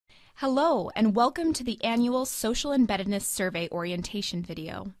Hello, and welcome to the annual Social Embeddedness Survey orientation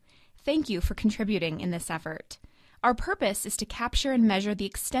video. Thank you for contributing in this effort. Our purpose is to capture and measure the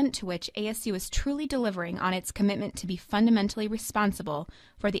extent to which ASU is truly delivering on its commitment to be fundamentally responsible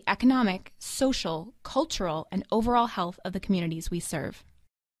for the economic, social, cultural, and overall health of the communities we serve.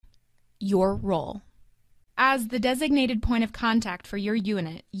 Your role. As the designated point of contact for your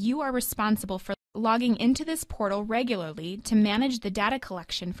unit, you are responsible for logging into this portal regularly to manage the data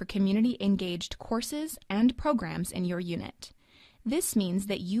collection for community-engaged courses and programs in your unit. This means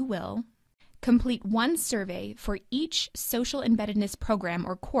that you will complete one survey for each social embeddedness program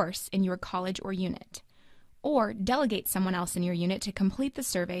or course in your college or unit, or delegate someone else in your unit to complete the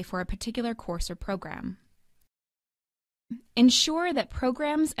survey for a particular course or program. Ensure that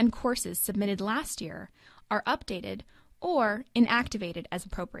programs and courses submitted last year are updated or inactivated as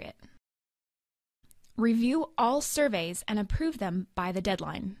appropriate. Review all surveys and approve them by the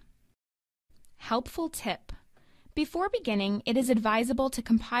deadline. Helpful tip. Before beginning, it is advisable to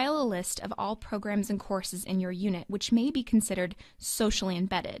compile a list of all programs and courses in your unit which may be considered socially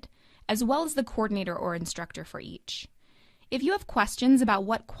embedded, as well as the coordinator or instructor for each. If you have questions about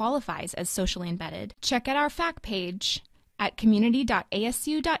what qualifies as socially embedded, check out our fact page at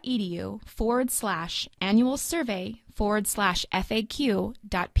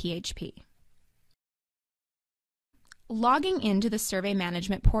community.asu.edu/annual-survey/FAQ.php. Logging into the Survey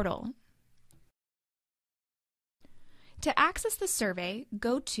Management Portal. To access the survey,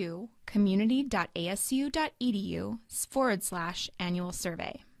 go to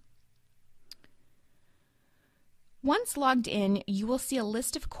community.asu.edu/annual-survey. Once logged in, you will see a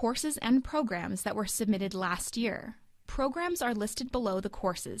list of courses and programs that were submitted last year. Programs are listed below the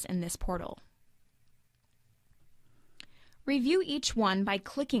courses in this portal. Review each one by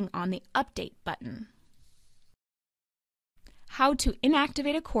clicking on the Update button. How to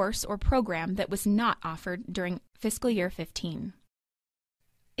inactivate a course or program that was not offered during fiscal year 15.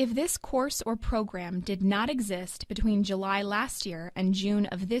 If this course or program did not exist between July last year and June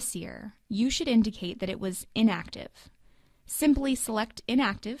of this year, you should indicate that it was inactive. Simply select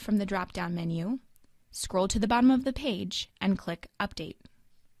Inactive from the drop-down menu, scroll to the bottom of the page, and click Update.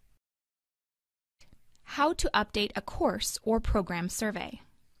 How to update a course or program survey.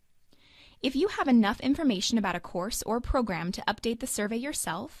 If you have enough information about a course or program to update the survey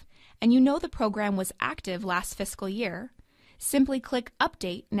yourself, and you know the program was active last fiscal year, simply click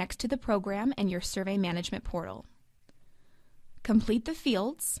Update next to the program in your Survey Management Portal. Complete the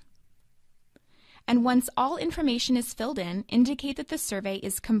fields, and once all information is filled in, indicate that the survey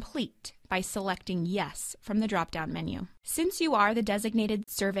is complete by selecting Yes from the drop-down menu. Since you are the designated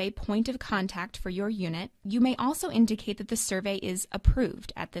survey point of contact for your unit, you may also indicate that the survey is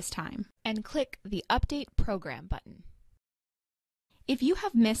approved at this time, and click the Update Program button. If you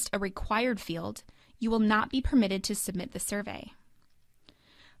have missed a required field, you will not be permitted to submit the survey.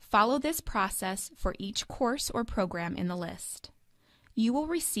 Follow this process for each course or program in the list. You will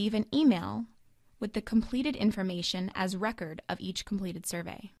receive an email with the completed information as record of each completed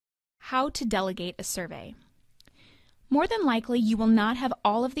survey. How to delegate a survey. More than likely, you will not have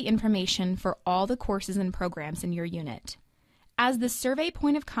all of the information for all the courses and programs in your unit. As the survey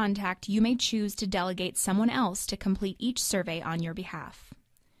point of contact, you may choose to delegate someone else to complete each survey on your behalf.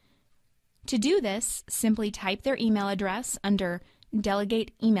 To do this, simply type their email address under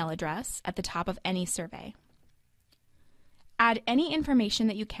Delegate Email Address at the top of any survey. Add any information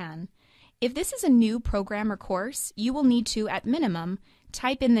that you can. If this is a new program or course, you will need to, at minimum,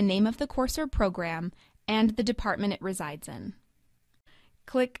 type in the name of the course or program and the department it resides in.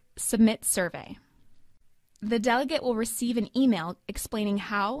 Click Submit Survey. The delegate will receive an email explaining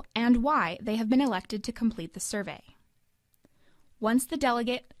how and why they have been elected to complete the survey. Once the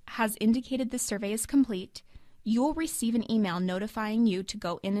delegate has indicated the survey is complete, you will receive an email notifying you to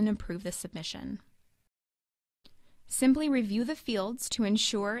go in and approve the submission. Simply review the fields to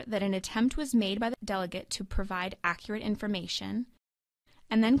ensure that an attempt was made by the delegate to provide accurate information,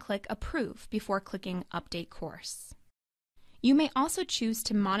 and then click Approve before clicking Update Course. You may also choose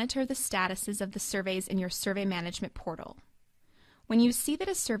to monitor the statuses of the surveys in your Survey Management Portal. When you see that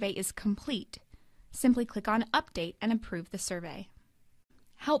a survey is complete, simply click on Update and approve the survey.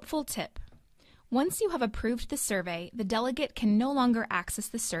 Helpful tip. Once you have approved the survey, the delegate can no longer access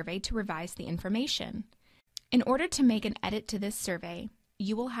the survey to revise the information. In order to make an edit to this survey,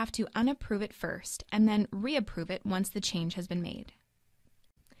 you will have to unapprove it first and then reapprove it once the change has been made.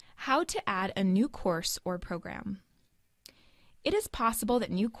 How to add a new course or program. It is possible that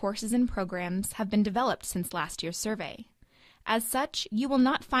new courses and programs have been developed since last year's survey. As such, you will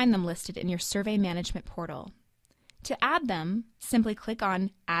not find them listed in your Survey Management Portal. To add them, simply click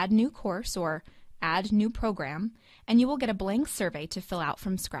on Add New Course or Add New Program, and you will get a blank survey to fill out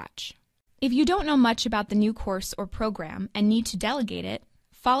from scratch. If you don't know much about the new course or program and need to delegate it,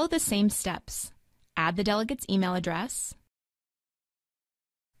 follow the same steps. Add the delegate's email address,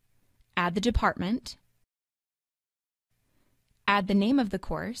 add the department, add the name of the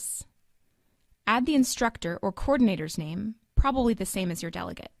course, add the instructor or coordinator's name, probably the same as your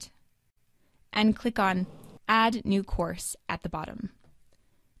delegate, and click on Add New Course at the bottom.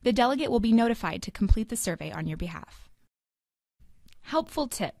 The delegate will be notified to complete the survey on your behalf. Helpful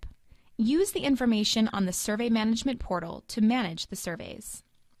tip: use the information on the Survey Management Portal to manage the surveys.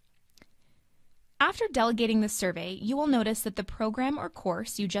 After delegating the survey, you will notice that the program or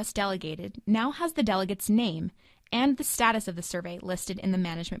course you just delegated now has the delegate's name and the status of the survey listed in the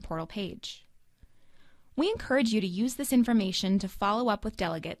Management Portal page. We encourage you to use this information to follow up with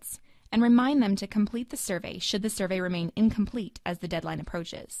delegates and remind them to complete the survey should the survey remain incomplete as the deadline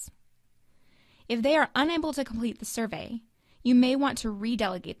approaches. If they are unable to complete the survey, you may want to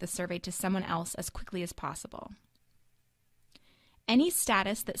redelegate the survey to someone else as quickly as possible. Any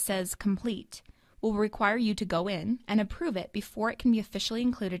status that says complete will require you to go in and approve it before it can be officially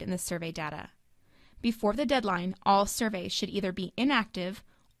included in the survey data. Before the deadline, all surveys should either be inactive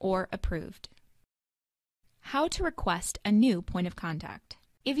or approved. How to request a new point of contact.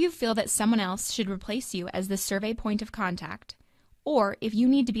 If you feel that someone else should replace you as the survey point of contact, or if you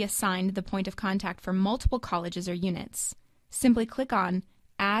need to be assigned the point of contact for multiple colleges or units, simply click on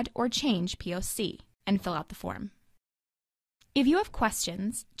Add or Change POC and fill out the form. If you have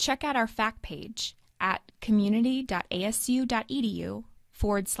questions, check out our fact page at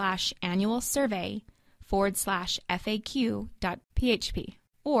community.asu.edu/annual-survey/FAQ.php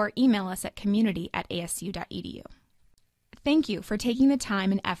or email us at community@asu.edu. Thank you for taking the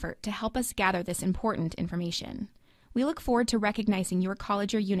time and effort to help us gather this important information. We look forward to recognizing your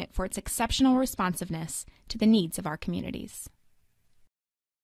college or unit for its exceptional responsiveness to the needs of our communities.